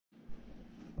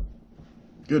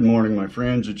Good morning, my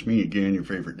friends. It's me again, your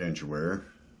favorite denture wearer.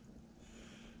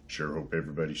 Sure hope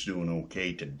everybody's doing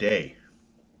okay today.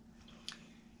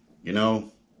 You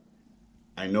know,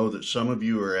 I know that some of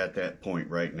you are at that point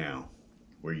right now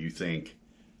where you think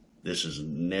this is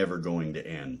never going to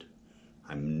end.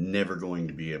 I'm never going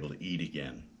to be able to eat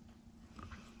again.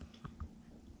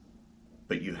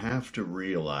 But you have to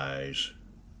realize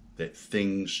that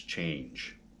things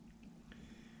change.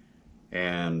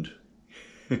 And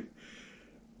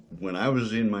when I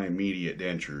was in my immediate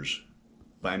dentures,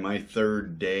 by my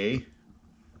third day,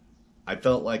 I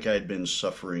felt like I'd been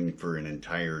suffering for an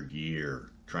entire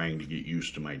year trying to get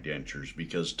used to my dentures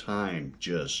because time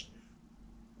just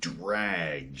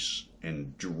drags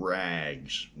and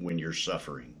drags when you're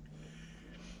suffering.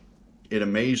 It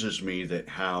amazes me that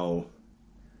how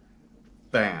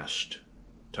fast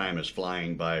time is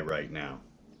flying by right now.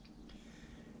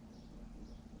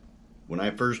 When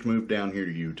I first moved down here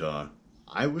to Utah,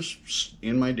 I was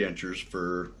in my dentures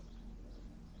for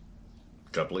a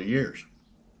couple of years.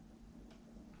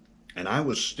 And I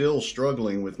was still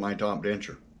struggling with my top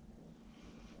denture.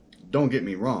 Don't get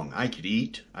me wrong, I could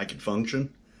eat, I could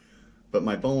function, but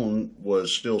my bone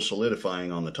was still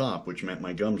solidifying on the top, which meant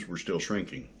my gums were still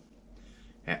shrinking.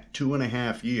 At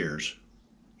 2.5 years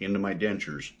into my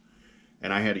dentures,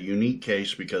 and I had a unique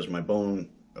case because my bone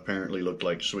apparently looked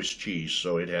like Swiss cheese,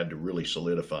 so it had to really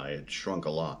solidify. It shrunk a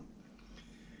lot.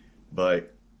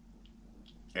 But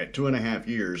at 2.5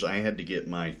 years, I had to get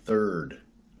my third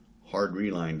hard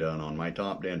reline done on my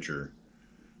top denture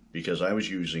because I was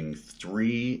using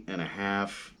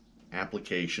 3.5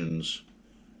 applications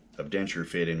of denture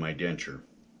fit in my denture.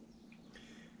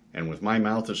 And with my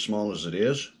mouth as small as it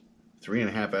is,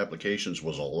 3.5 applications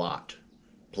was a lot.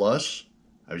 Plus,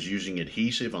 I was using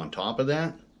adhesive on top of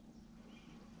that.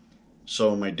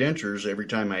 So my dentures, every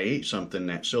time I ate something,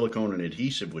 that silicone and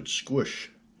adhesive would squish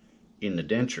in the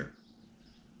denture.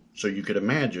 So you could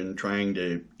imagine trying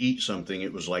to eat something,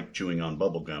 it was like chewing on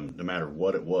bubble gum, no matter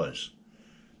what it was.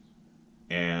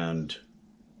 And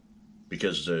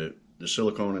because the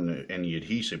silicone and the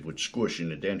adhesive would squish in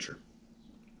the denture.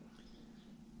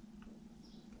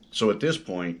 So at this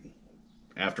point,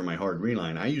 after my hard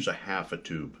reline, I use a half a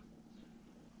tube.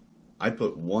 I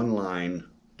put one line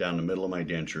down the middle of my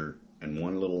denture and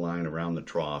one little line around the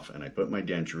trough, and I put my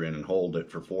denture in and hold it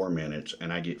for 4 minutes,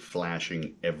 and I get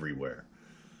flashing everywhere.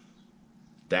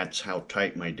 That's how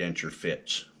tight my denture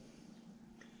fits.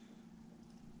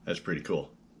 That's pretty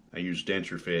cool. I use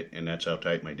denture fit, and that's how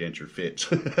tight my denture fits.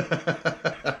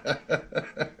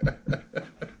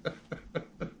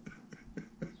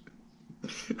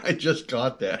 I just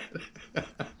caught that.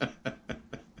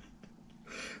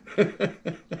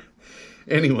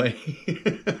 Anyway,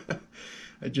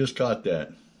 I just caught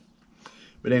that.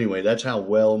 But anyway, that's how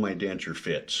well my denture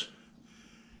fits.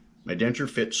 My denture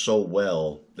fits so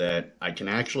well that I can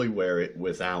actually wear it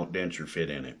without denture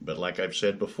fit in it. But like I've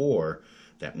said before,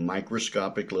 that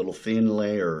microscopic little thin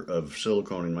layer of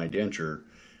silicone in my denture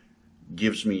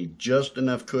gives me just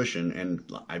enough cushion, and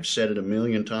I've said it a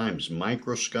million times,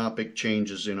 microscopic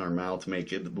changes in our mouth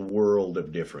make it the world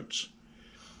of difference.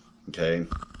 Okay?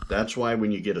 That's why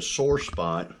when you get a sore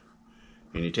spot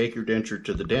and you take your denture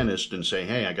to the dentist and say,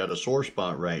 hey, I got a sore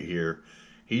spot right here,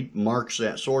 he marks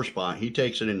that sore spot, he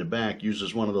takes it in the back,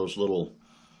 uses one of those little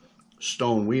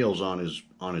stone wheels on his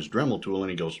Dremel tool, and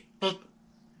he goes,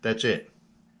 that's it.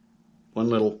 One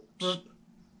little,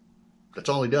 that's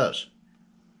all he does.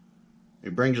 He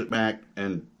brings it back,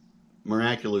 and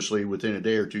miraculously within a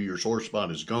day or two your sore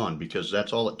spot is gone, because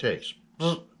that's all it takes.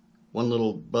 One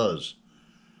little buzz.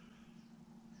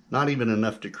 Not even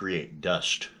enough to create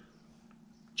dust.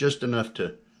 Just enough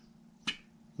to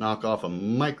knock off a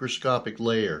microscopic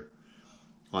layer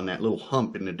on that little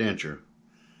hump in the denture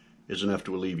is enough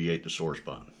to alleviate the sore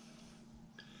spot.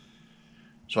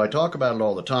 So I talk about it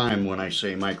all the time when I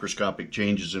say microscopic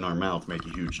changes in our mouth make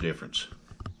a huge difference.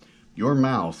 Your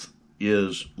mouth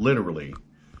is literally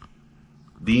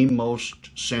the most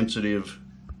sensitive,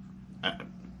 I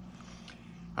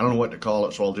don't know what to call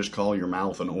it, so I'll just call your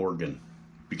mouth an organ,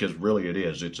 because really it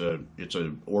is. It's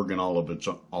an organ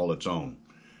all its own.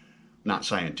 Not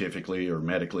scientifically or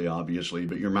medically, obviously,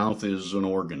 but your mouth is an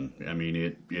organ. I mean,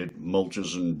 it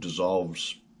mulches and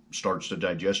dissolves, starts the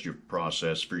digestive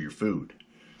process for your food.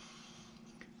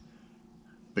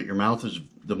 But your mouth is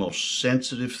the most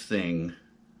sensitive thing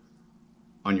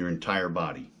on your entire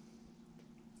body.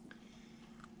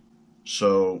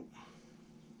 So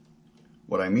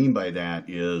what I mean by that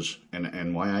is,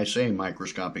 and why I say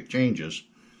microscopic changes,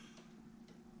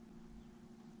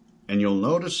 and you'll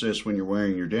notice this when you're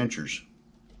wearing your dentures.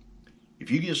 If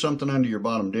you get something under your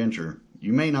bottom denture,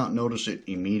 You may not notice it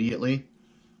immediately,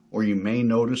 or you may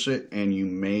notice it and you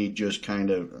may just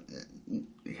kind of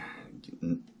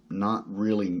not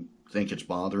really think it's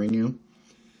bothering you,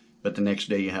 but the next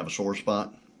day you have a sore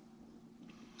spot.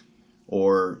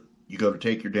 Or you go to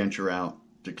take your denture out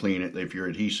to clean it, if you're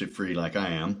adhesive free like I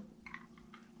am,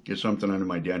 get something under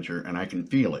my denture and I can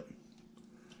feel it.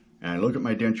 And I look at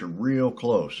my denture real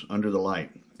close under the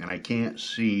light and I can't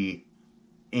see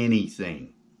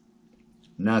anything.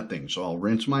 Nothing. So I'll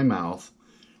rinse my mouth,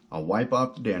 I'll wipe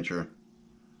off the denture,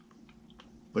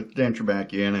 put the denture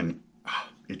back in, and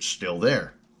it's still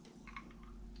there.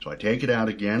 So I take it out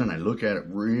again and I look at it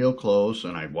real close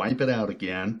and I wipe it out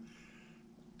again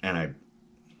and I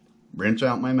rinse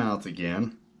out my mouth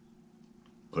again,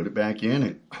 put it back in,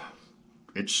 and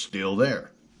it's still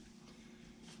there.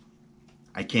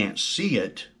 I can't see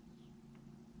it,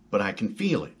 but I can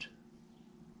feel it.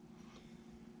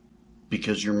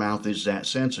 Because your mouth is that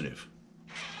sensitive.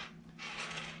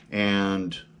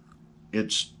 And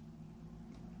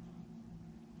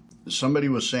somebody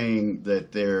was saying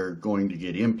that they're going to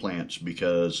get implants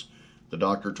because the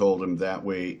doctor told them that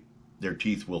way their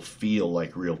teeth will feel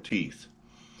like real teeth.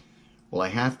 Well, I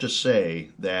have to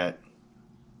say that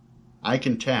I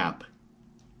can tap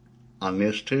on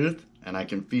this tooth and I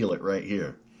can feel it right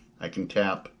here. I can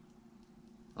tap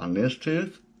on this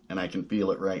tooth and I can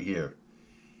feel it right here.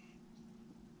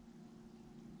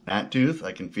 That tooth,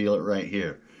 I can feel it right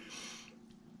here.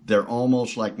 They're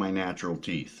almost like my natural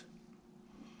teeth.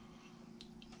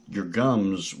 Your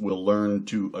gums will learn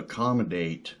to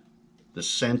accommodate the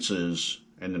senses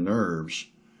and the nerves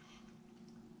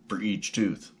for each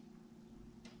tooth.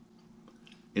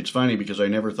 It's funny because I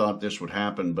never thought this would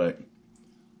happen, but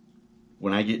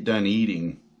when I get done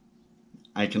eating,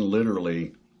 I can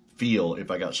literally feel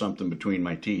if I got something between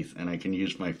my teeth, and I can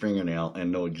use my fingernail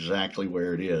and know exactly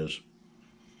where it is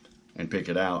and pick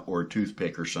it out, or a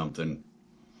toothpick or something.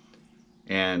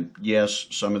 And yes,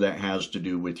 some of that has to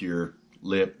do with your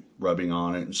lip rubbing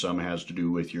on it, and some has to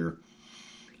do with your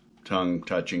tongue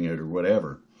touching it or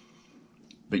whatever.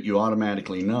 But you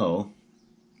automatically know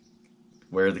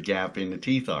where the gap in the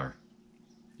teeth are.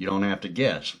 You don't have to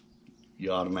guess.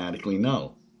 You automatically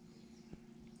know.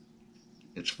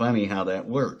 It's funny how that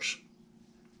works.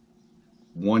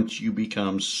 Once you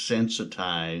become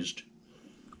sensitized,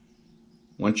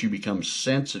 once you become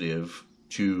sensitive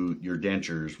to your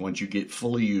dentures, once you get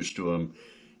fully used to them,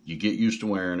 you get used to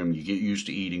wearing them, you get used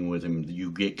to eating with them,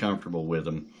 you get comfortable with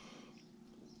them,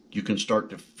 you can start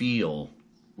to feel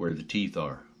where the teeth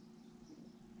are.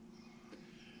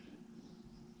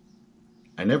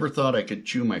 I never thought I could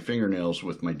chew my fingernails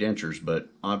with my dentures, but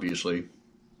obviously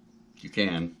you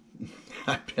can.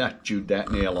 I chewed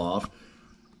that nail off,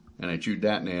 and I chewed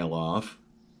that nail off,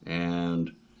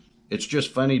 and it's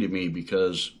just funny to me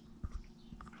because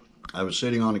I was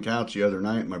sitting on the couch the other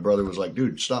night and my brother was like,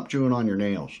 dude, stop chewing on your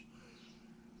nails.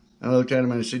 And I looked at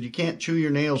him and I said, you can't chew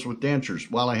your nails with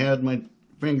dentures. While I had my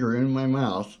finger in my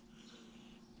mouth,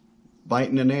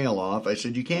 biting the nail off, I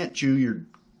said, you can't chew your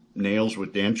nails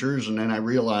with dentures. And then I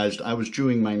realized I was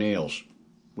chewing my nails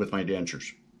with my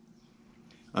dentures.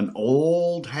 An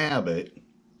old habit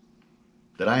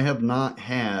that I have not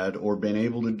had or been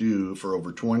able to do for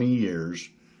over 20 years.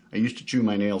 I used to chew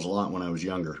my nails a lot when I was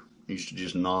younger. I used to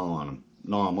just gnaw on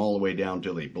them all the way down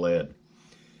till they bled.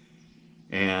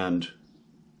 And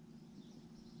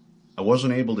I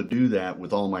wasn't able to do that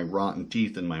with all my rotten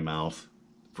teeth in my mouth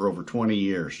for over 20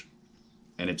 years.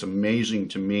 And it's amazing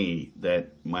to me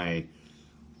that my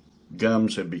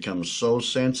gums have become so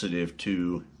sensitive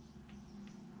to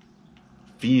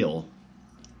feel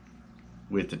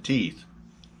with the teeth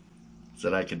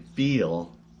that I could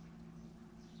feel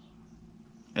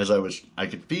I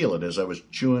could feel it as I was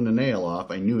chewing the nail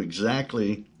off. I knew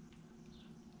exactly,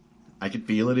 I could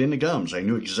feel it in the gums. I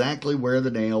knew exactly where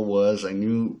the nail was. I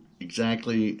knew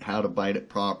exactly how to bite it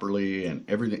properly and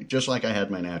everything, just like I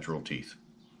had my natural teeth.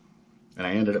 And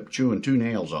I ended up chewing 2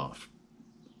 nails off.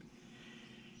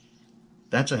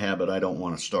 That's a habit I don't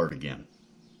want to start again.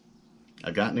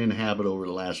 I've gotten in the habit over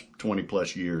the last 20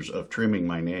 plus years of trimming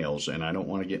my nails, and I don't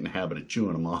want to get in the habit of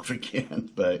chewing them off again,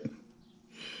 but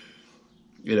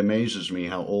it amazes me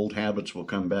how old habits will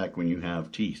come back when you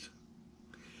have teeth.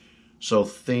 So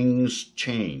things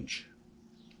change,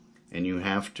 and you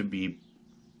have to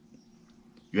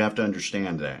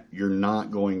understand that. You're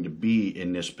not going to be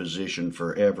in this position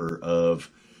forever of,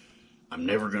 I'm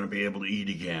never going to be able to eat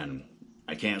again.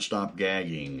 I can't stop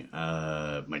gagging.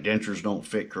 My dentures don't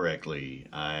fit correctly.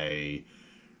 I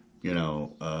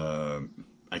can't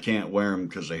wear them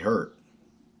because they hurt.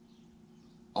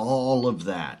 All of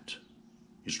that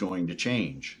is going to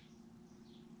change.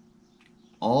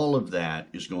 all of that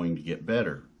is going to get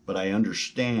better. But I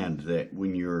understand that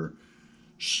when you're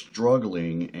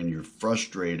struggling and you're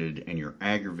frustrated and you're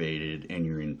aggravated and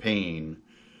you're in pain,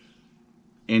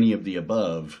 any of the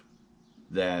above,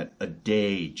 that a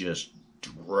day just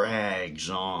drags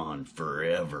on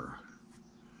forever.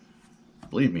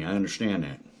 Believe me, I understand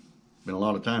that. Been a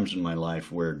lot of times in my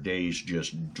life where days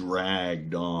just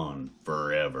dragged on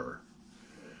forever.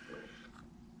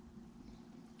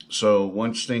 So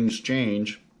once things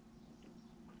change,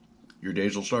 your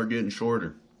days will start getting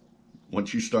shorter.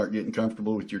 Once you start getting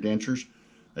comfortable with your dentures,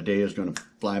 a day is going to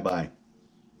fly by.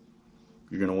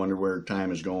 You're going to wonder where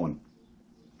time is going.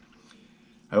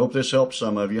 I hope this helps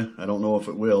some of you. I don't know if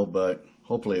it will, but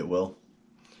hopefully it will.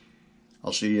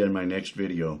 I'll see you in my next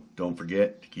video. Don't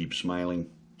forget to keep smiling,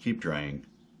 keep trying,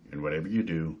 and whatever you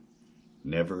do,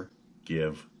 never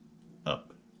give up.